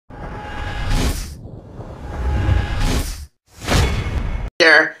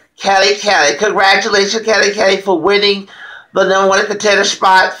Kelly. Congratulations, Kelly, for winning the #1 contender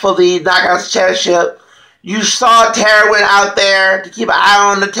spot for the Knockouts Championship. You saw Tara went out there to keep an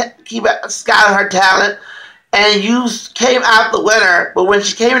eye on keep a scout on her talent, and you came out the winner. But when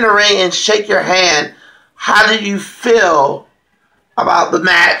she came in the ring and shake your hand, how did you feel about the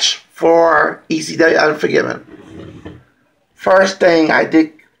match for ECW Unforgiven? First thing I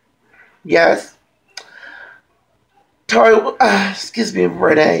did, yes. Tori, excuse me,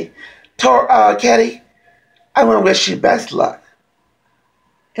 Renee. Katie, I want to wish you best luck.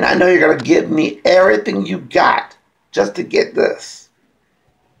 And I know you're going to give me everything you got just to get this.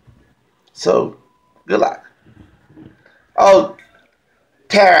 So, good luck. Oh,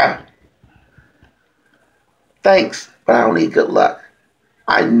 Tara, thanks, but I don't need good luck.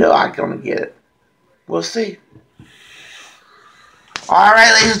 I know I'm going to get it. We'll see. All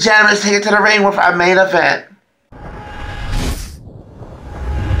right, ladies and gentlemen, let's take it to the ring with our main event.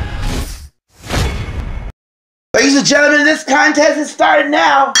 Ladies and gentlemen, this contest is starting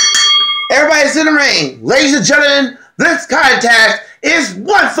now. Everybody's in the ring. Ladies and gentlemen, this contest is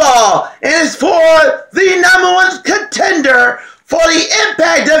one fall, and it's for the #1 contender for the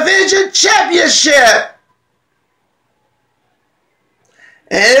Impact Division Championship.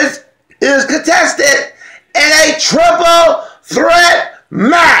 And it is contested in a triple threat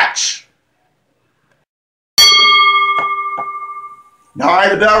match. All right,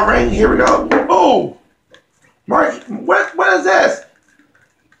 the bell ring. Here we go. Oh. Mark, what is this?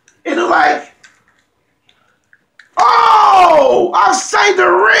 It look like, oh, outside the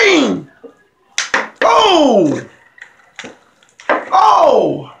ring. Oh,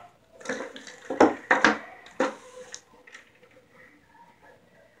 oh.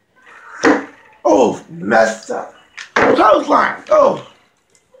 Oh, messed up. Clothesline. Oh,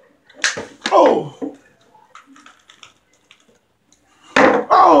 oh,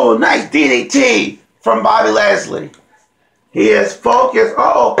 oh, nice DDT from Bobby Lashley. He is focused.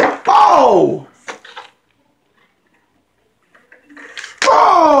 Oh, oh,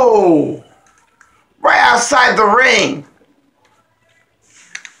 oh, right outside the ring.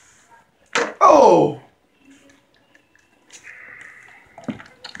 Oh,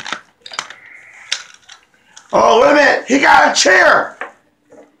 oh, wait a minute. He got a chair.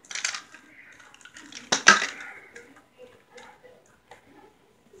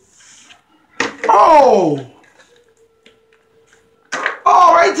 Oh!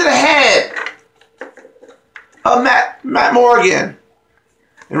 Oh, right to the head of Matt Morgan.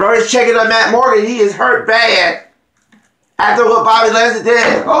 And Rory's checking on Matt Morgan. He is hurt bad after what Bobby Lashley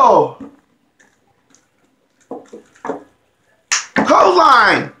did. Oh!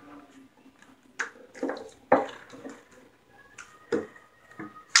 Clothesline!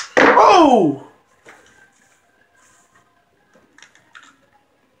 Oh!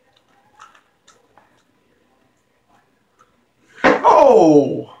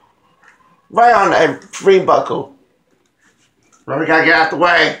 Oh! Right on that ring buckle. Rory gotta get out the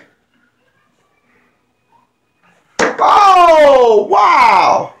way. Oh!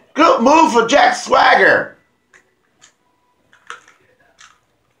 Wow! Good move for Jack Swagger.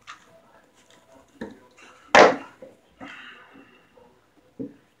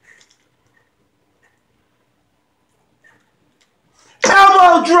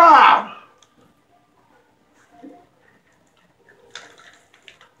 Elbow drop!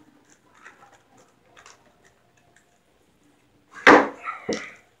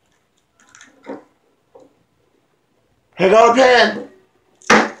 Here go the pin.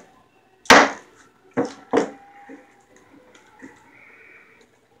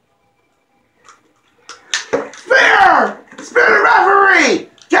 Spear! Spear the referee!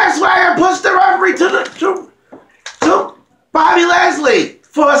 Jack Swagger pushed the referee to Bobby Lashley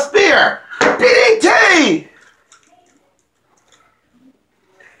for a spear. DDT!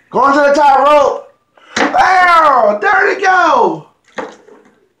 Going to the top rope. Oh, there we go.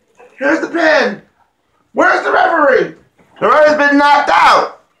 Here's the pin. Where's the referee? The referee's been knocked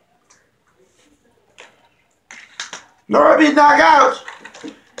out. The referee's knocked out.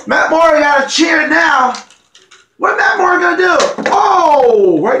 Matt Morgan got a cheer now. What's Matt Morgan gonna do?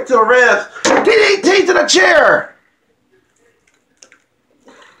 Oh, right to the ribs. DDT to the chair.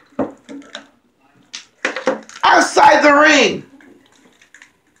 Outside the ring.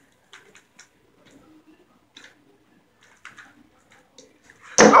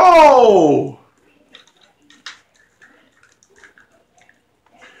 Oh!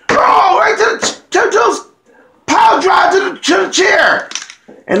 Oh, right to power drive to the chair.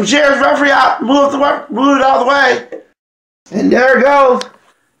 And the chair's referee out, moved it out of the way. And there it goes.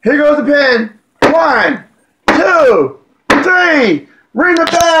 Here goes the pin. 1, 2, 3, Ring the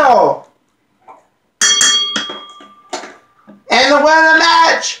bell. And the winner of the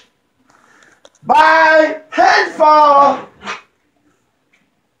match by pinfall,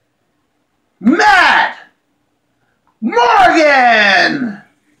 Matt Morgan.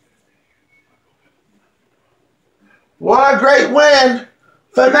 What a great win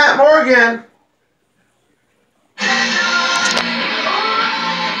for Matt Morgan.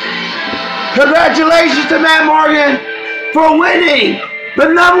 Congratulations to Matt Morgan for winning the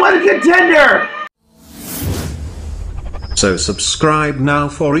 #1 contender. So subscribe now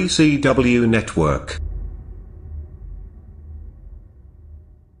for ECW Network.